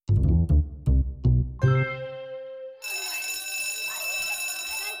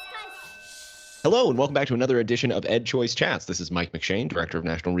Hello, and welcome back to another edition of EdChoice Chats. This is Mike McShane, Director of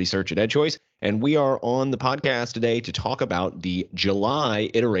National Research at EdChoice, and we are on the podcast today to talk about the July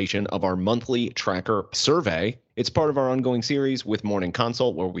iteration of our monthly tracker survey. It's part of our ongoing series with Morning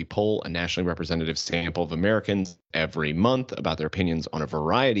Consult, where we poll a nationally representative sample of Americans every month about their opinions on a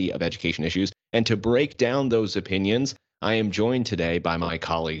variety of education issues. And to break down those opinions, I am joined today by my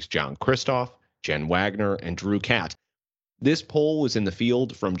colleagues John Kristof, Jen Wagner, and Drew Catt. This poll was in the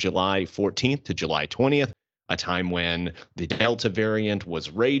field from July 14th to July 20th, a time when the Delta variant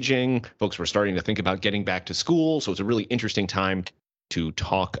was raging. Folks were starting to think about getting back to school. So it's a really interesting time to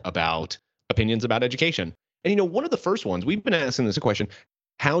talk about opinions about education. And, one of the first ones, we've been asking this question,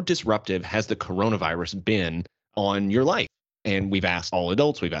 how disruptive has the coronavirus been on your life? And we've asked all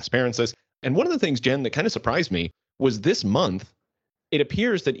adults, we've asked parents this. And one of the things, Jen, that kind of surprised me was this month, it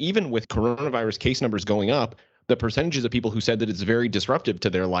appears that even with coronavirus case numbers going up, the percentages of people who said that it's very disruptive to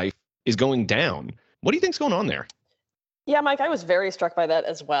their life is going down. What do you think's going on there? Yeah, Mike, I was very struck by that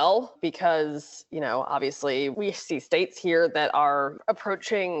as well, because, obviously we see states here that are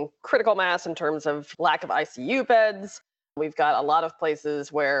approaching critical mass in terms of lack of ICU beds. We've got a lot of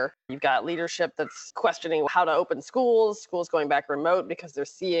places where you've got leadership that's questioning how to open schools going back remote because they're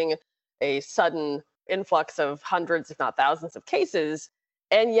seeing a sudden influx of hundreds, if not thousands of cases.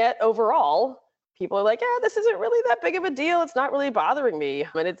 And yet overall, people are like, this isn't really that big of a deal. It's not really bothering me.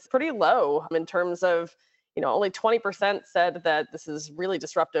 And it's pretty low in terms of, only 20% said that this is really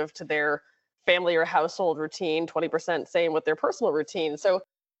disruptive to their family or household routine, 20% same with their personal routine. So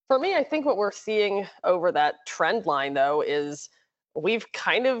for me, I think what we're seeing over that trend line, though, is we've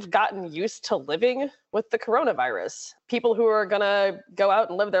kind of gotten used to living with the coronavirus. People who are going to go out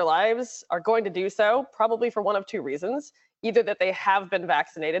and live their lives are going to do so probably for one of two reasons. Either that they have been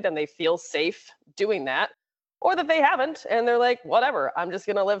vaccinated and they feel safe doing that, or that they haven't and they're like, whatever, I'm just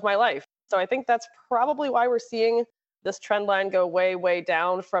going to live my life. So I think that's probably why we're seeing this trend line go way, way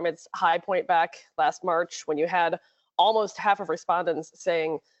down from its high point back last March, when you had almost half of respondents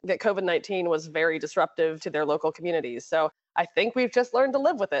saying that COVID-19 was very disruptive to their local communities. So I think we've just learned to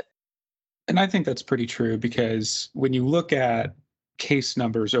live with it. And I think that's pretty true, because when you look at case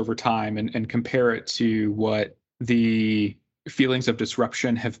numbers over time and compare it to what the feelings of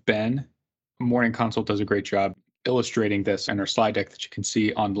disruption have been, Morning Consult does a great job illustrating this in our slide deck that you can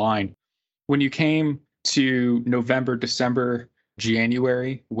see online. When you came to November, December,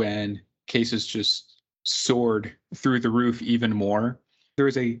 January, when cases just soared through the roof even more, there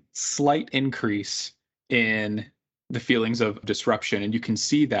was a slight increase in the feelings of disruption. And you can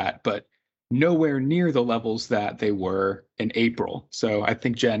see that, but nowhere near the levels that they were in April. So I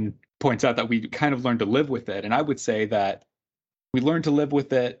think Jen points out that we kind of learned to live with it. And I would say that we learned to live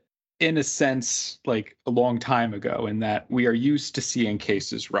with it in a sense like a long time ago, in that we are used to seeing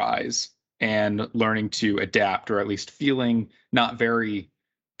cases rise and learning to adapt, or at least feeling not very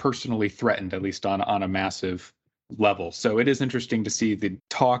personally threatened, at least on a massive level. So it is interesting to see the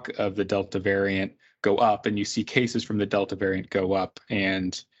talk of the Delta variant go up, and you see cases from the Delta variant go up.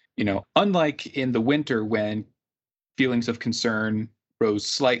 And, unlike in the winter when feelings of concern rose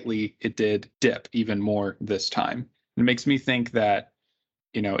slightly, it did dip even more this time. It makes me think that,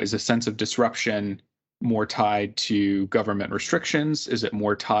 is a sense of disruption more tied to government restrictions? Is it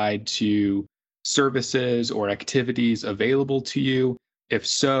more tied to services or activities available to you? If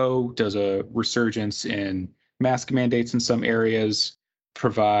so, does a resurgence in mask mandates in some areas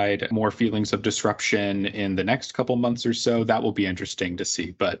provide more feelings of disruption in the next couple months or so? That will be interesting to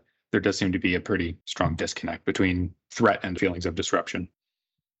see. But there does seem to be a pretty strong disconnect between threat and feelings of disruption.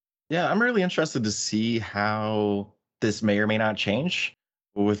 Yeah, I'm really interested to see how this may or may not change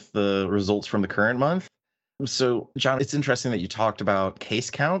with the results from the current month. So, John, it's interesting that you talked about case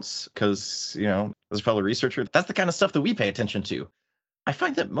counts because, as a fellow researcher, that's the kind of stuff that we pay attention to. I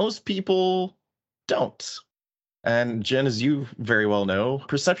find that most people don't. And Jen, as you very well know,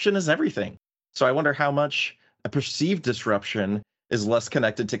 perception is everything. So I wonder how much a perceived disruption is less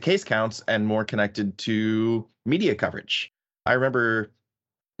connected to case counts and more connected to media coverage. I remember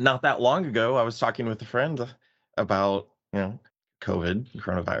not that long ago, I was talking with a friend about, COVID,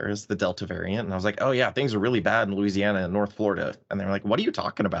 coronavirus, the Delta variant. And I was like, oh, yeah, things are really bad in Louisiana and North Florida. And they're like, what are you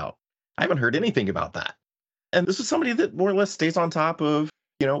talking about? I haven't heard anything about that. And this is somebody that more or less stays on top of,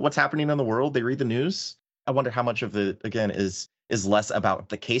 what's happening in the world. They read the news. I wonder how much of it, again, is less about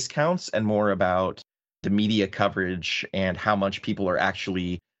the case counts and more about the media coverage and how much people are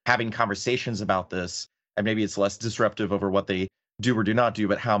actually having conversations about this. And maybe it's less disruptive over what they do or do not do,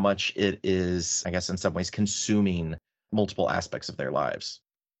 but how much it is, I guess, in some ways consuming multiple aspects of their lives.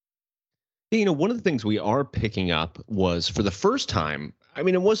 One of the things we are picking up was, for the first time, I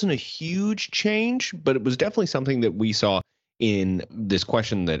mean, it wasn't a huge change, but it was definitely something that we saw in this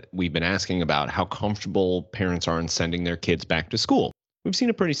question that we've been asking about how comfortable parents are in sending their kids back to school. We've seen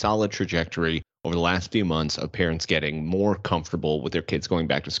a pretty solid trajectory over the last few months of parents getting more comfortable with their kids going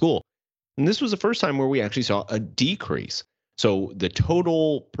back to school. And this was the first time where we actually saw a decrease. So the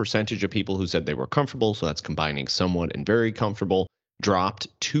total percentage of people who said they were comfortable, so that's combining somewhat and very comfortable, dropped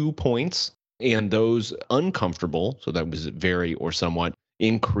 2 points. And those uncomfortable, so that was very or somewhat,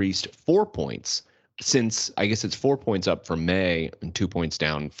 increased 4 points. Since I guess it's 4 points up from May and 2 points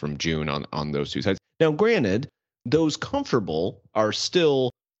down from June on those two sides. Now, granted, those comfortable are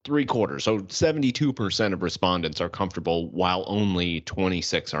still three quarters. So 72% of respondents are comfortable while only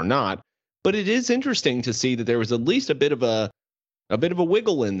 26 are not. But it is interesting to see that there was at least a bit of a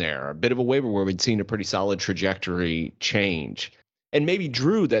wiggle in there, a bit of a waiver where we'd seen a pretty solid trajectory change. And maybe,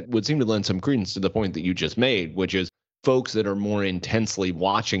 Drew, that would seem to lend some credence to the point that you just made, which is folks that are more intensely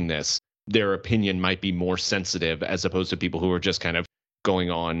watching this, their opinion might be more sensitive as opposed to people who are just kind of going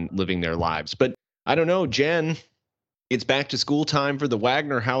on living their lives. But I don't know, Jen, it's back to school time for the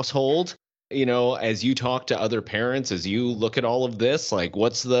Wagner household. You know, as you talk to other parents, as you look at all of this, like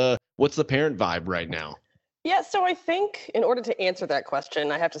what's the parent vibe right now? Yeah, so I think in order to answer that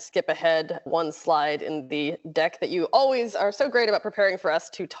question, I have to skip ahead one slide in the deck that you always are so great about preparing for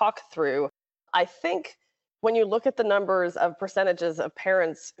us to talk through. I think when you look at the numbers of percentages of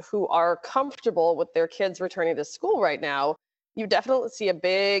parents who are comfortable with their kids returning to school right now, you definitely see a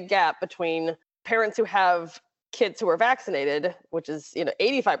big gap between parents who have kids who are vaccinated, which is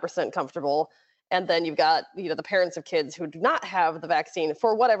 85% comfortable, and then you've got the parents of kids who do not have the vaccine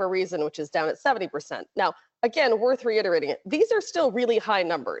for whatever reason, which is down at 70%. Now, again, worth reiterating it, these are still really high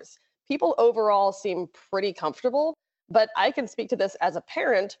numbers. People overall seem pretty comfortable, but I can speak to this as a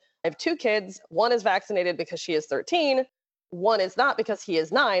parent. I have two kids. One is vaccinated because she is 13. One is not because he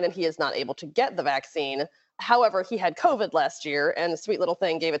is 9 and he is not able to get the vaccine. However, he had COVID last year and the sweet little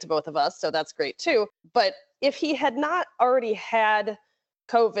thing gave it to both of us, so that's great too. But if he had not already had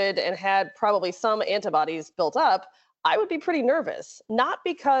COVID and had probably some antibodies built up, I would be pretty nervous, not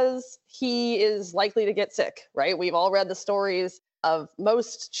because he is likely to get sick, right? We've all read the stories of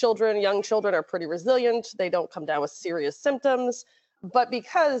most children, young children are pretty resilient. They don't come down with serious symptoms, but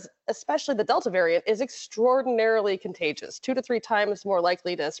because especially the Delta variant is extraordinarily contagious, 2 to 3 times more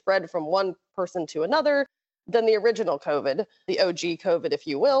likely to spread from one person to another than the original COVID, the OG COVID, if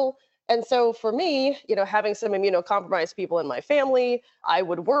you will. And so for me, having some immunocompromised people in my family, I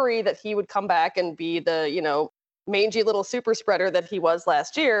would worry that he would come back and be the, mangy little super spreader that he was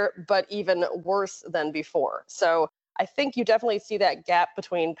last year, but even worse than before. So I think you definitely see that gap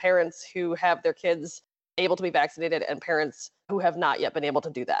between parents who have their kids able to be vaccinated and parents who have not yet been able to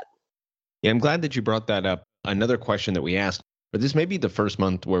do that. Yeah, I'm glad that you brought that up. Another question that we asked, but this may be the first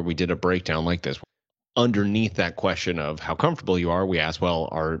month where we did a breakdown like this. Underneath that question of how comfortable you are, we asked, well,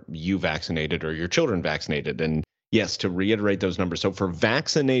 are you vaccinated or your children vaccinated? And yes, to reiterate those numbers. So for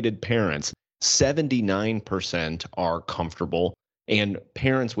vaccinated parents, 79% are comfortable. And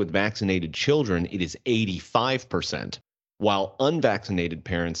parents with vaccinated children, it is 85%. While unvaccinated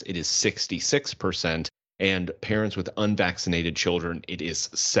parents, it is 66%. And parents with unvaccinated children, it is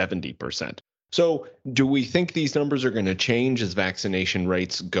 70%. So do we think these numbers are going to change as vaccination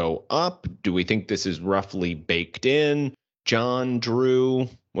rates go up? Do we think this is roughly baked in? John, Drew,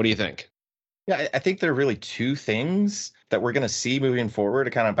 what do you think? Yeah, I think there are really two things that we're going to see moving forward,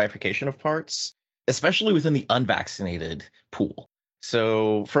 a kind of bifurcation of parts, especially within the unvaccinated pool.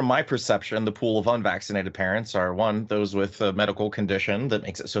 So from my perception, the pool of unvaccinated parents are, one, those with a medical condition that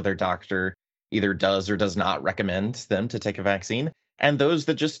makes it so their doctor either does or does not recommend them to take a vaccine, and those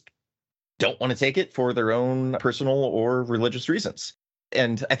that just don't want to take it for their own personal or religious reasons.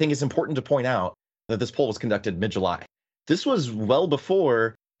 And I think it's important to point out that this poll was conducted mid-July. This was well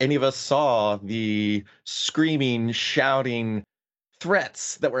before any of us saw the screaming, shouting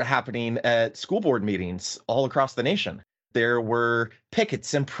threats that were happening at school board meetings all across the nation. There were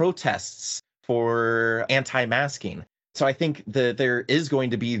pickets and protests for anti-masking. So I think that there is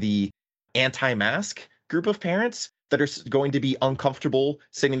going to be the anti-mask group of parents that are going to be uncomfortable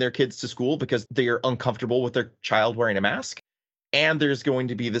sending their kids to school because they are uncomfortable with their child wearing a mask. And there's going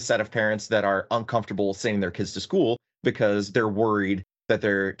to be the set of parents that are uncomfortable sending their kids to school because they're worried that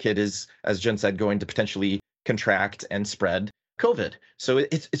their kid is, as Jen said, going to potentially contract and spread COVID. So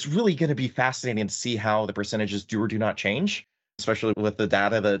it's really going to be fascinating to see how the percentages do or do not change, especially with the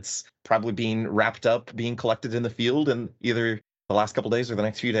data that's probably being wrapped up, being collected in the field in either the last couple of days or the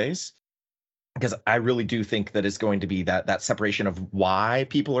next few days. Because I really do think that it's going to be that separation of why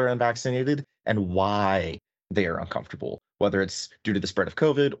people are unvaccinated and why they are uncomfortable whether it's due to the spread of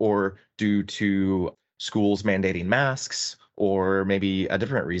COVID or due to schools mandating masks or maybe a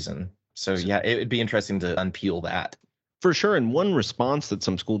different reason. So yeah, it'd be interesting to unpeel that. For sure. And one response that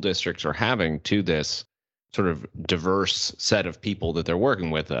some school districts are having to this sort of diverse set of people that they're working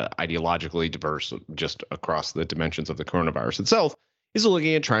with, ideologically diverse just across the dimensions of the coronavirus itself, is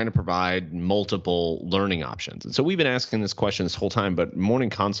looking at trying to provide multiple learning options. And so we've been asking this question this whole time, but Morning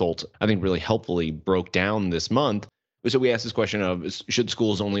Consult, I think, really helpfully broke down this month. So we asked this question of, should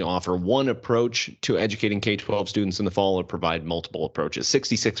schools only offer one approach to educating K-12 students in the fall or provide multiple approaches?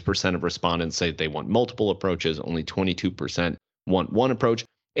 66% of respondents say they want multiple approaches. Only 22% want one approach.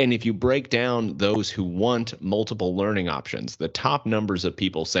 And if you break down those who want multiple learning options, the top numbers of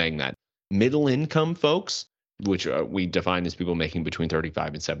people saying that: middle income folks, which we define as people making between $35,000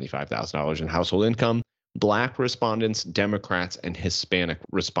 and $75,000 in household income, Black respondents, Democrats, and Hispanic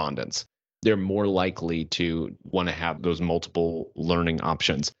respondents. They're more likely to want to have those multiple learning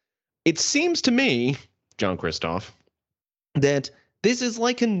options. It seems to me, John Kristof, that this is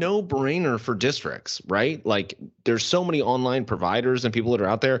like a no-brainer for districts, right? Like, there's so many online providers and people that are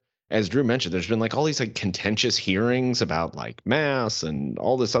out there. As Drew mentioned, there's been like all these like contentious hearings about like masks and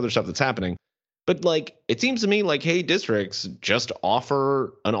all this other stuff that's happening. But like, it seems to me like, hey, districts, just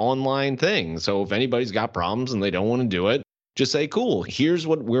offer an online thing. So if anybody's got problems and they don't want to do it, just say, cool, here's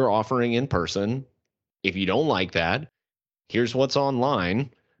what we're offering in person. If you don't like that, here's what's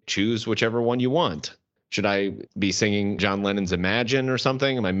online. Choose whichever one you want. Should I be singing John Lennon's Imagine or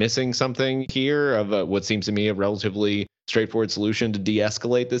something? Am I missing something here of what seems to me a relatively straightforward solution to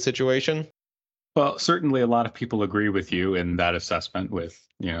de-escalate this situation? Well, certainly a lot of people agree with you in that assessment, with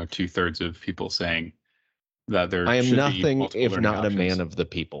 2/3 of people saying that there I am should nothing be multiple if learning not options. a man of the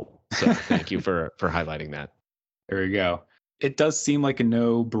people. So thank you for highlighting that. There you go. It does seem like a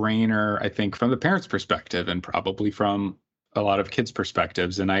no-brainer, I think, from the parents' perspective and probably from a lot of kids'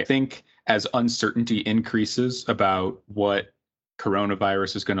 perspectives. And I think as uncertainty increases about what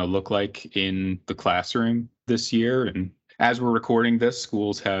coronavirus is going to look like in the classroom this year, and as we're recording this,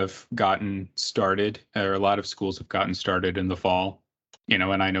 schools have gotten started, or a lot of schools have gotten started in the fall, and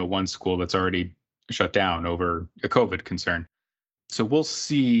I know one school that's already shut down over a COVID concern. So we'll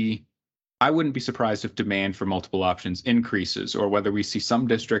see. I wouldn't be surprised if demand for multiple options increases, or whether we see some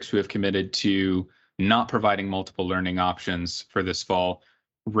districts who have committed to not providing multiple learning options for this fall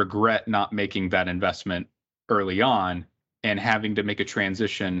regret not making that investment early on and having to make a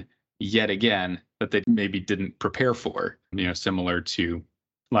transition yet again that they maybe didn't prepare for, similar to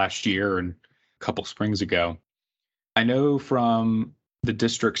last year and a couple springs ago. I know from the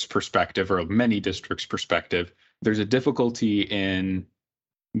district's perspective, or many districts' perspective, there's a difficulty in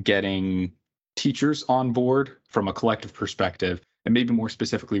getting teachers on board from a collective perspective, and maybe more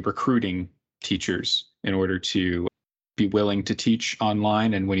specifically recruiting teachers in order to be willing to teach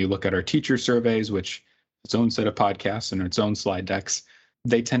online. And when you look at our teacher surveys, which its own set of podcasts and its own slide decks,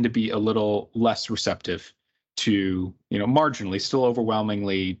 they tend to be a little less receptive to, marginally, still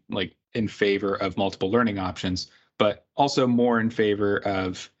overwhelmingly like in favor of multiple learning options, but also more in favor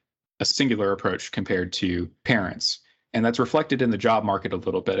of a singular approach compared to parents. And that's reflected in the job market a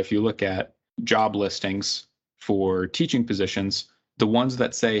little bit. If you look at job listings for teaching positions, the ones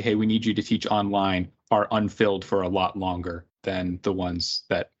that say, hey, we need you to teach online are unfilled for a lot longer than the ones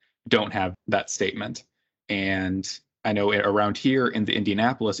that don't have that statement. And I know around here in the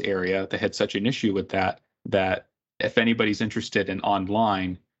Indianapolis area, they had such an issue with that if anybody's interested in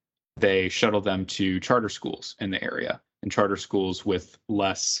online, they shuttle them to charter schools in the area, and charter schools with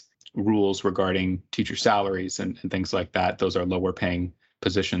less rules regarding teacher salaries and things like that. Those are lower paying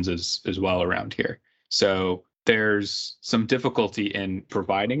positions as well around here. So there's some difficulty in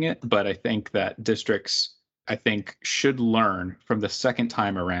providing it, but I think that districts, should learn from the second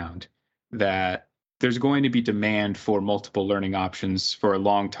time around that there's going to be demand for multiple learning options for a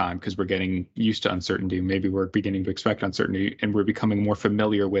long time, because we're getting used to uncertainty. Maybe we're beginning to expect uncertainty, and we're becoming more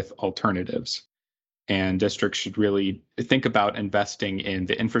familiar with alternatives. And districts should really think about investing in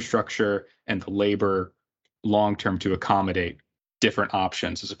the infrastructure and the labor long-term to accommodate different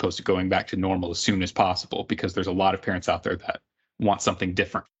options, as opposed to going back to normal as soon as possible, because there's a lot of parents out there that want something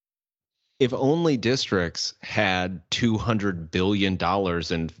different. If only districts had $200 billion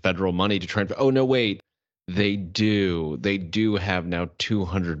in federal money to try and, oh, no, wait, they do. They do have now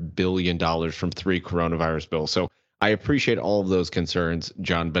 $200 billion from 3 coronavirus bills. So I appreciate all of those concerns,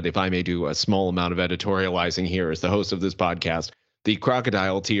 John, but if I may do a small amount of editorializing here as the host of this podcast, the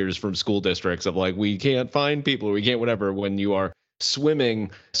crocodile tears from school districts of like, we can't find people, we can't whatever, when you are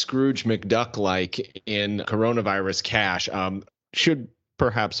swimming Scrooge McDuck-like in coronavirus cash, should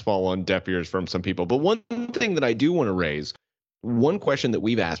perhaps fall on deaf ears from some people. But one thing that I do want to raise, one question that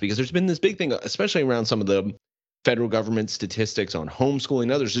we've asked, because there's been this big thing, especially around some of the federal government statistics on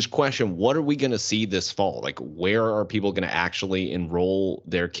homeschooling, others, this question, what are we going to see this fall? Like, where are people going to actually enroll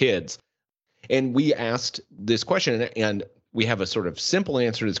their kids? And we asked this question, and we have a sort of simple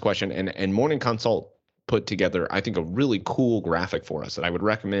answer to this question. And Morning Consult put together, I think, a really cool graphic for us that I would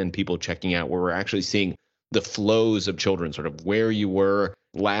recommend people checking out, where we're actually seeing the flows of children, sort of where you were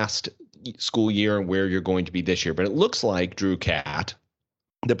last school year and where you're going to be this year. But it looks like, Drew Cat,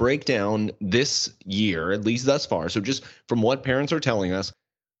 the breakdown this year, at least thus far, so just from what parents are telling us,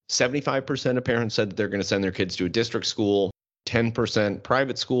 75% of parents said that they're going to send their kids to a district school, 10%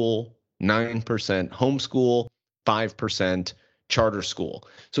 private school, 9% homeschool, 5% charter school.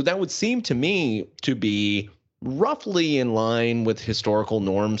 So that would seem to me to be roughly in line with historical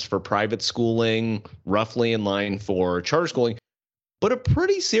norms for private schooling, roughly in line for charter schooling, but a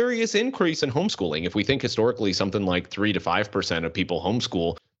pretty serious increase in homeschooling. If we think historically, something like 3 to 5% of people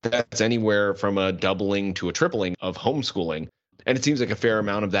homeschool, that's anywhere from a doubling to a tripling of homeschooling. And it seems like a fair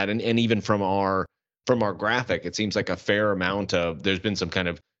amount of that. And even from our graphic, it seems like a fair amount of, there's been some kind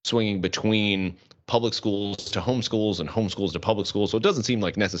of swinging between public schools to homeschools and homeschools to public schools. So it doesn't seem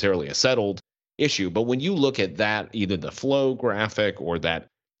like necessarily a settled issue. But when you look at that, either the flow graphic or that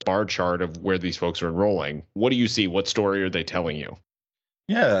bar chart of where these folks are enrolling, what do you see? What story are they telling you?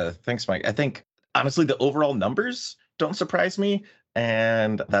 Yeah, thanks, Mike. I think, honestly, the overall numbers don't surprise me.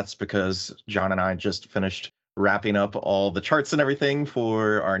 And that's because John and I just finished wrapping up all the charts and everything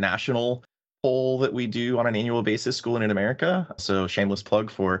for our national poll that we do on an annual basis, Schooling in America. So shameless plug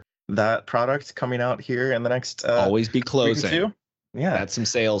for that product coming out here in the next always be closing. Yeah, that's some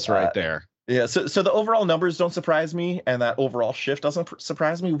sales right there. Yeah, so the overall numbers don't surprise me, and that overall shift doesn't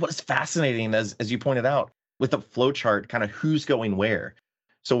surprise me. What's fascinating, as you pointed out, with the flow chart, kind of who's going where.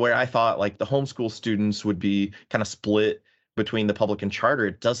 So where I thought like the homeschool students would be kind of split between the public and charter,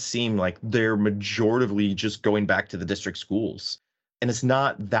 it does seem like they're majoritively just going back to the district schools. And it's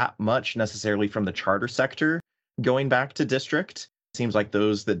not that much necessarily from the charter sector going back to district. It seems like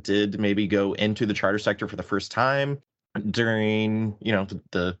those that did maybe go into the charter sector for the first time during,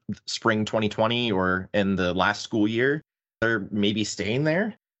 the spring 2020 or in the last school year, they're maybe staying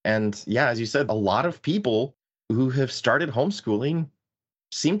there. And yeah, as you said, a lot of people who have started homeschooling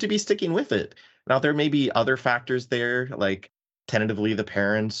seem to be sticking with it. Now, there may be other factors there, like tentatively the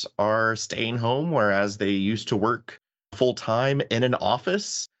parents are staying home, whereas they used to work full-time in an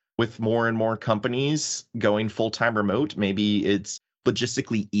office. With more and more companies going full-time remote, maybe it's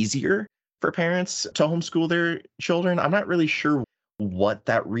logistically easier for parents to homeschool their children. I'm not really sure what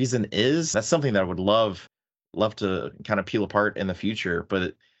that reason is. That's something that I would love to kind of peel apart in the future.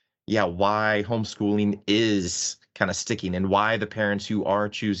 But yeah, why homeschooling is kind of sticking, and why the parents who are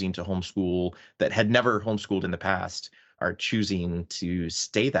choosing to homeschool that had never homeschooled in the past are choosing to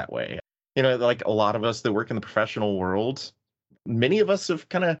stay that way. Like a lot of us that work in the professional world, many of us have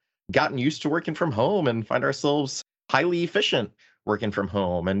kind of gotten used to working from home and find ourselves highly efficient working from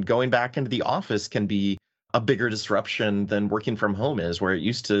home. And going back into the office can be a bigger disruption than working from home is, where it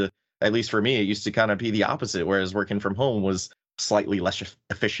used to, at least for me, it used to kind of be the opposite, whereas working from home was slightly less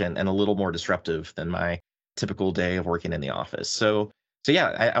efficient and a little more disruptive than my typical day of working in the office. So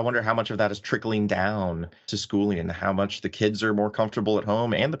yeah, I wonder how much of that is trickling down to schooling and how much the kids are more comfortable at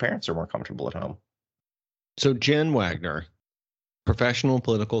home and the parents are more comfortable at home. So Jen Wagner, professional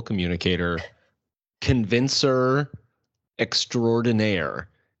political communicator, convincer extraordinaire,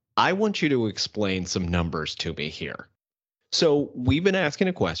 I want you to explain some numbers to me here. So we've been asking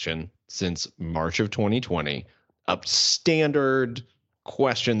a question since March of 2020, a standard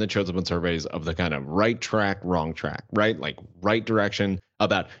question that shows up in surveys of the kind of right track, wrong track, right? Like right direction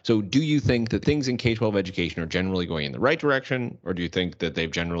about, so do you think that things in K-12 education are generally going in the right direction, or do you think that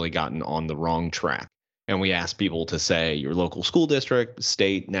they've generally gotten on the wrong track? And we ask people to say your local school district,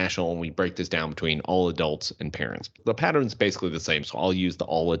 state, national, and we break this down between all adults and parents. The pattern's basically the same, so I'll use the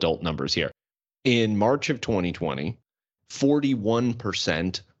all adult numbers here. In March of 2020,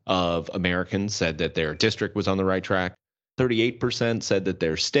 41% of Americans said that their district was on the right track. 38% said that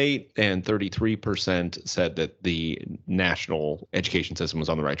their state, and 33% said that the national education system was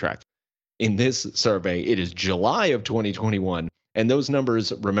on the right track. In this survey, it is July of 2021, and those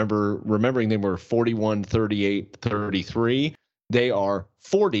numbers, remembering they were 41, 38, 33, they are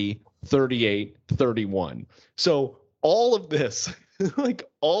 40, 38, 31. So all of this, like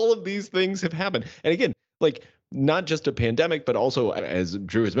all of these things have happened. And again, like not just a pandemic, but also, as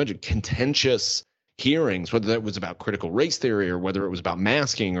Drew has mentioned, contentious hearings, whether that was about critical race theory or whether it was about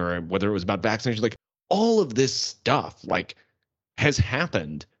masking or whether it was about vaccination, like all of this stuff, like has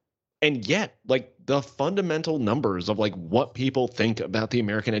happened. And yet, like, the fundamental numbers of like what people think about the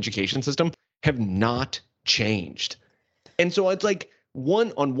American education system have not changed. And so it's like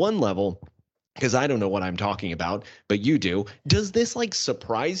on one level, because I don't know what I'm talking about, but you do. Does this like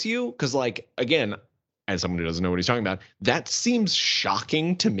surprise you? Because like, again, as someone who doesn't know what he's talking about, that seems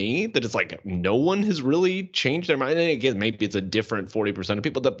shocking to me that it's like no one has really changed their mind. And again, maybe it's a different 40% of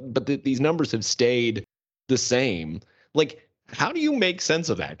people, but these numbers have stayed the same. Like, how do you make sense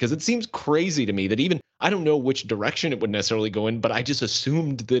of that? Because it seems crazy to me that even I don't know which direction it would necessarily go in, but I just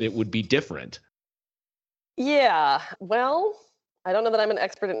assumed that it would be different. Yeah, well, I don't know that I'm an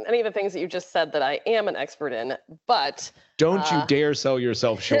expert in any of the things that you just said that I am an expert in, but don't you dare sell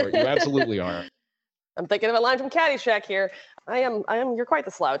yourself short. You absolutely are. I'm thinking of a line from Caddyshack here. I am, you're quite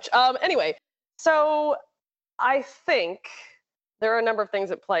the slouch. Anyway, so I think there are a number of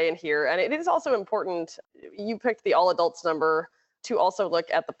things at play in here, and it is also important. You picked the all adults number to also look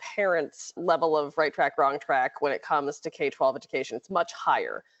at the parents' level of right track, wrong track when it comes to K-12 education. It's much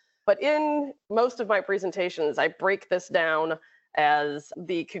higher. But in most of my presentations, I break this down as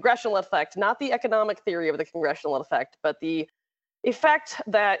the congressional effect, not the economic theory of the congressional effect, but the effect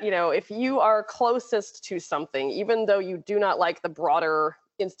that, you know, if you are closest to something, even though you do not like the broader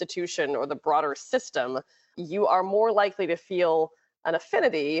institution or the broader system, you are more likely to feel an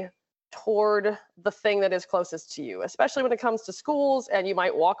affinity toward the thing that is closest to you, especially when it comes to schools. And you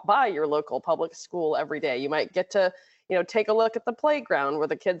might walk by your local public school every day. You might get to, you know, take a look at the playground where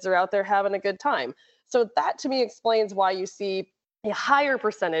the kids are out there having a good time. So that to me explains why you see a higher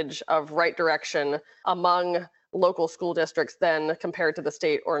percentage of right direction among local school districts than compared to the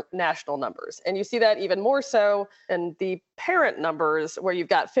state or national numbers. And you see that even more so in the parent numbers, where you've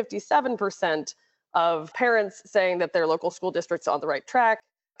got 57% of parents saying that their local school district's on the right track,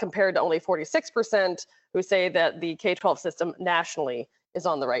 compared to only 46% who say that the K-12 system nationally is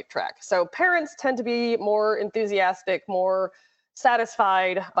on the right track. So parents tend to be more enthusiastic, more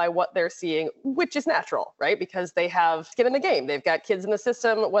satisfied by what they're seeing, which is natural, right? Because they have skin in the game. They've got kids in the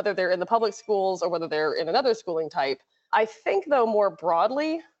system, whether they're in the public schools or whether they're in another schooling type. I think, though, more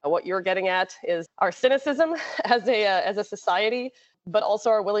broadly, what you're getting at is our cynicism as a society, but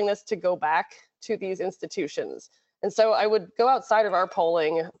also our willingness to go back to these institutions. And so I would go outside of our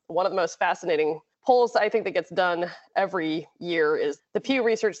polling. One of the most fascinating polls I think that gets done every year is the Pew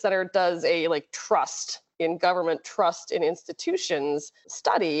Research Center does a trust in government, trust in institutions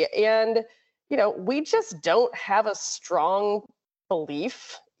study. And, you know, we just don't have a strong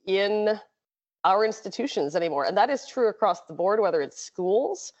belief in our institutions anymore. And that is true across the board, whether it's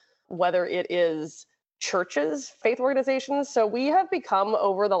schools, whether it is churches, faith organizations. So we have become,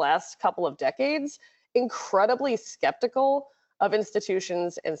 over the last couple of decades, incredibly skeptical of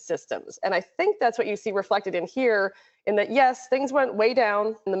institutions and systems. And I think that's what you see reflected in here, in that, yes, things went way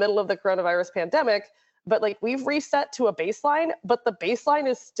down in the middle of the coronavirus pandemic, but we've reset to a baseline, but the baseline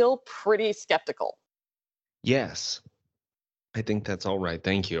is still pretty skeptical. Yes. I think that's all right.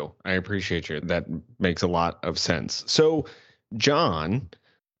 Thank you. I appreciate you. That makes a lot of sense. So, John,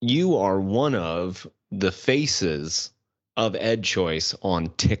 you are one of the faces of EdChoice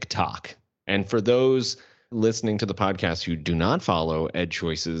on TikTok. And for those listening to the podcast who do not follow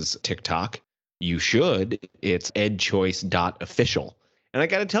EdChoice's TikTok, you should. It's edchoice.official. And I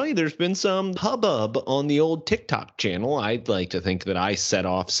got to tell you, there's been some hubbub on the old TikTok channel. I'd like to think that I set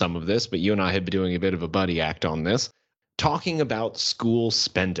off some of this, but you and I have been doing a bit of a buddy act on this, talking about school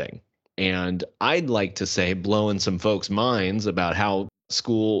spending. And I'd like to say blowing some folks' minds about how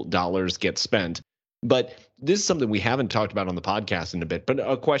school dollars get spent. But this is something we haven't talked about on the podcast in a bit, but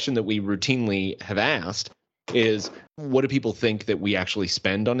a question that we routinely have asked is, what do people think that we actually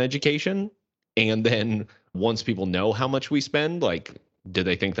spend on education? And then once people know how much we spend, do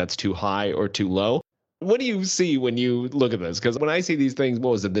they think that's too high or too low? What do you see when you look at this? Because when I see these things,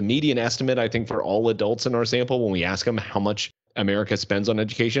 what was it? The median estimate, I think, for all adults in our sample, when we ask them how much America spends on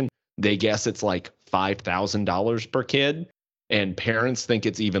education, they guess it's like $5,000 per kid. And parents think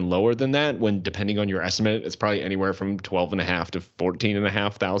it's even lower than that, when depending on your estimate, it's probably anywhere from $12,500 to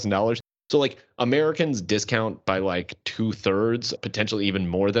 $14,500. So Americans discount by 2/3, potentially even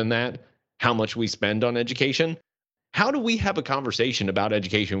more than that, how much we spend on education. How do we have a conversation about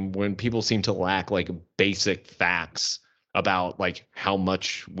education when people seem to lack basic facts about how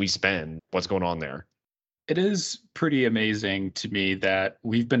much we spend, what's going on there? It is pretty amazing to me that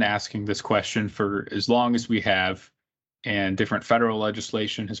we've been asking this question for as long as we have, and different federal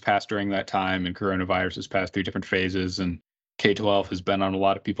legislation has passed during that time, and coronavirus has passed through different phases, and K-12 has been on a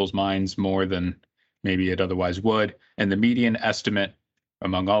lot of people's minds more than maybe it otherwise would. And the median estimate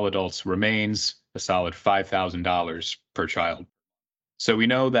among all adults remains a solid $5,000 per child. So we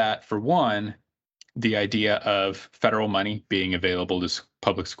know that, for one, the idea of federal money being available to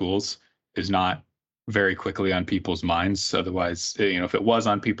public schools is not very quickly on people's minds. Otherwise, if it was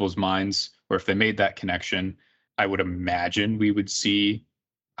on people's minds, or if they made that connection, I would imagine we would see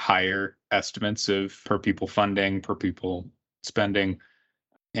higher estimates of per pupil funding, per pupil spending.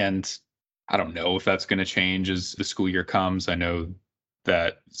 And I don't know if that's going to change as the school year comes. I know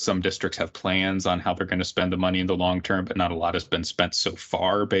that some districts have plans on how they're going to spend the money in the long term, but not a lot has been spent so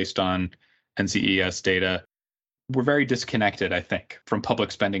far based on NCES data. We're very disconnected, I think, from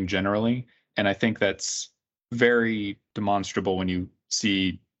public spending generally. And I think that's very demonstrable when you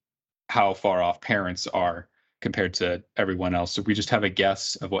see how far off parents are compared to everyone else. So we just have a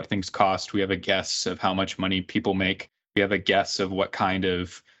guess of what things cost. We have a guess of how much money people make. We have a guess of what kind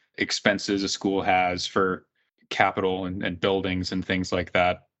of expenses a school has for capital and buildings and things like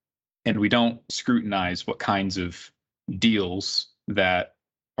that. And we don't scrutinize what kinds of deals that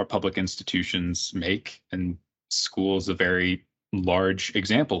our public institutions make. And school is a very large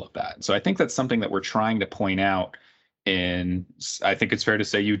example of that. So I think that's something that we're trying to point out. And I think it's fair to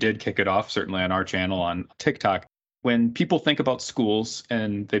say you did kick it off, certainly on our channel on TikTok. When people think about schools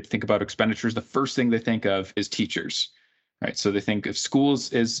and they think about expenditures, the first thing they think of is teachers, right? So they think if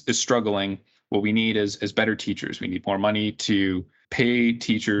schools is struggling, what we need is better teachers. We need more money to pay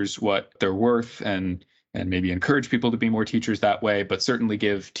teachers what they're worth, and maybe encourage people to be more teachers that way, but certainly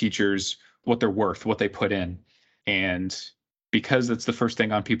give teachers what they're worth, what they put in. And because that's the first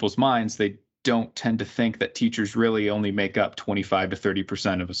thing on people's minds, they don't tend to think that teachers really only make up 25 to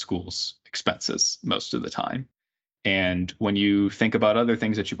 30% of a school's expenses most of the time. And when you think about other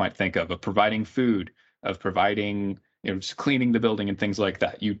things that you might think of providing food, of providing, just cleaning the building and things like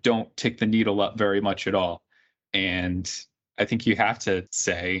that, you don't tick the needle up very much at all. And I think you have to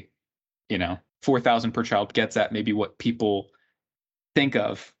say, $4,000 per child gets at maybe what people think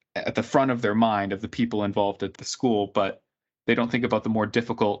of at the front of their mind of the people involved at the school, but they don't think about the more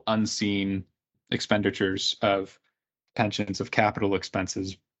difficult, unseen expenditures of pensions, of capital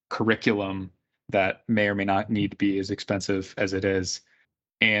expenses, curriculum that may or may not need to be as expensive as it is.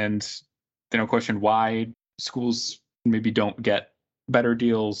 And question why schools maybe don't get better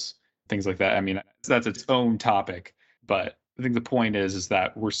deals, things like that. I mean, that's its own topic, but I think the point is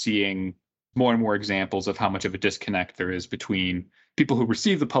that we're seeing more and more examples of how much of a disconnect there is between people who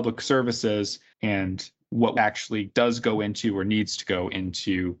receive the public services and what actually does go into or needs to go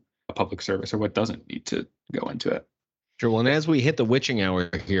into a public service, or what doesn't need to go into it. Sure. Well, and as we hit the witching hour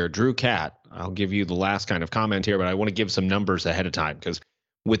here, Drew Catt, I'll give you the last kind of comment here, but I want to give some numbers ahead of time, because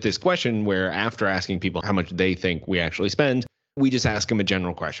with this question, where after asking people how much they think we actually spend, we just ask them a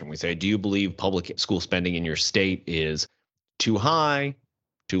general question. We say, do you believe public school spending in your state is too high,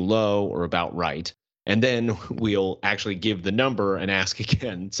 too low, or about right? And then we'll actually give the number and ask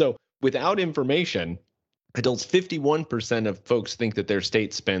again. So without information, adults, 51% of folks think that their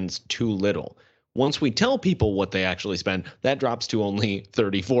state spends too little. Once we tell people what they actually spend, that drops to only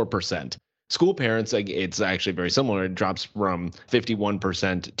 34%. School parents, it's actually very similar. It drops from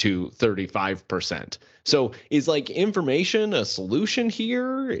 51% to 35%. So is information a solution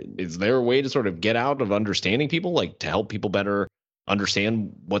here? Is there a way to sort of get out of understanding people, to help people better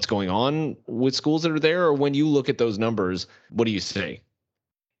understand what's going on with schools that are there? Or when you look at those numbers, what do you say?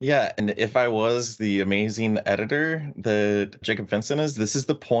 Yeah, and if I was the amazing editor that Jacob Vinson is, this is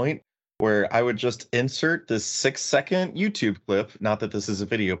the point where I would just insert this 6-second YouTube clip, not that this is a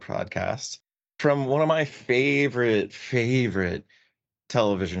video podcast, from one of my favorite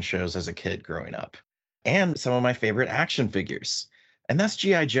television shows as a kid growing up, and some of my favorite action figures, and that's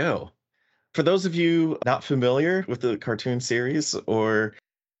G.I. Joe. For those of you not familiar with the cartoon series or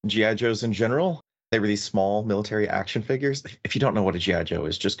G.I. Joes in general, they were these small military action figures. If you don't know what a G.I. Joe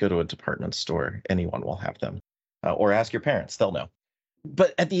is, just go to a department store. Anyone will have them. Or ask your parents. They'll know.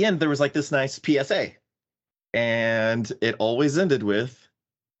 But at the end, there was this nice PSA. And it always ended with,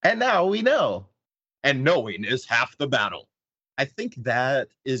 and now we know. And knowing is half the battle. I think that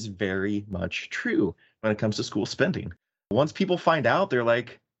is very much true when it comes to school spending. Once people find out, they're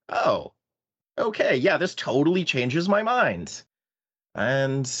like, oh, okay, yeah, this totally changes my mind.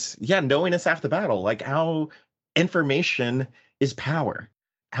 And yeah, knowing is half the battle. How information is power.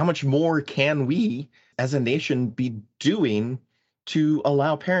 How much more can we as a nation be doing to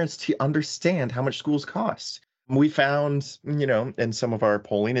allow parents to understand how much schools cost? We found, in some of our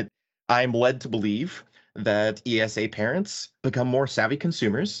polling, I'm led to believe that ESA parents become more savvy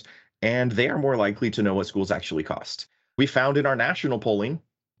consumers, and they are more likely to know what schools actually cost. We found in our national polling,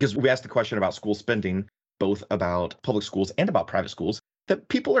 because we asked the question about school spending, both about public schools and about private schools, that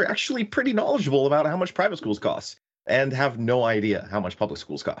people are actually pretty knowledgeable about how much private schools cost. and have no idea how much public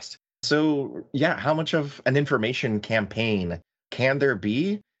schools cost. So, yeah, how much of an information campaign can there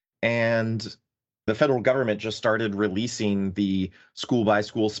be? And the federal government just started releasing the school by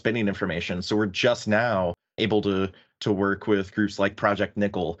school spending information. So we're just now able to work with groups like Project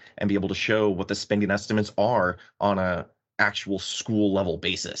Nickel and be able to show what the spending estimates are on a actual school level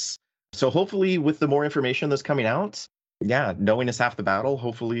basis. So hopefully with the more information that's coming out, yeah, knowing is half the battle.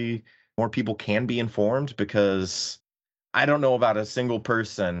 Hopefully more people can be informed, because I don't know about a single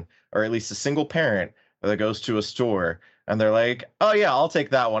person, or at least a single parent, that goes to a store and they're like, oh yeah, I'll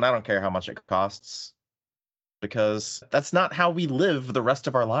take that one. I don't care how much it costs. Because that's not how we live the rest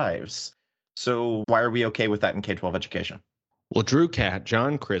of our lives. So why are we okay with that in K-12 education? Well, Drew Catt,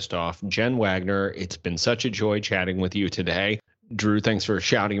 John Kristof, Jen Wagner, it's been such a joy chatting with you today. Drew, thanks for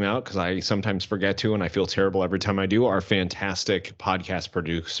shouting him out, because I sometimes forget to, and I feel terrible every time I do. Our fantastic podcast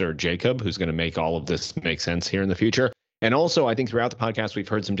producer, Jacob, who's going to make all of this make sense here in the future. And also, I think throughout the podcast, we've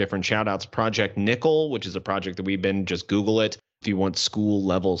heard some different shout outs. Project Nickel, which is a project that we've been, just Google it. If you want school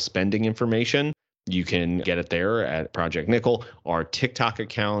level spending information, you can get it there at Project Nickel. Our TikTok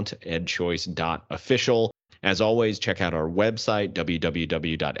account, edchoice.official. As always, check out our website,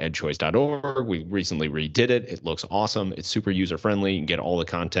 www.edchoice.org. We recently redid it. It looks awesome. It's super user-friendly. You can get all the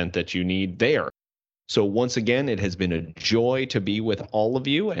content that you need there. So once again, it has been a joy to be with all of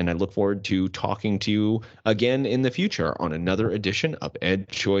you, and I look forward to talking to you again in the future on another edition of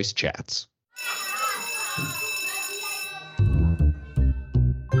EdChoice Chats.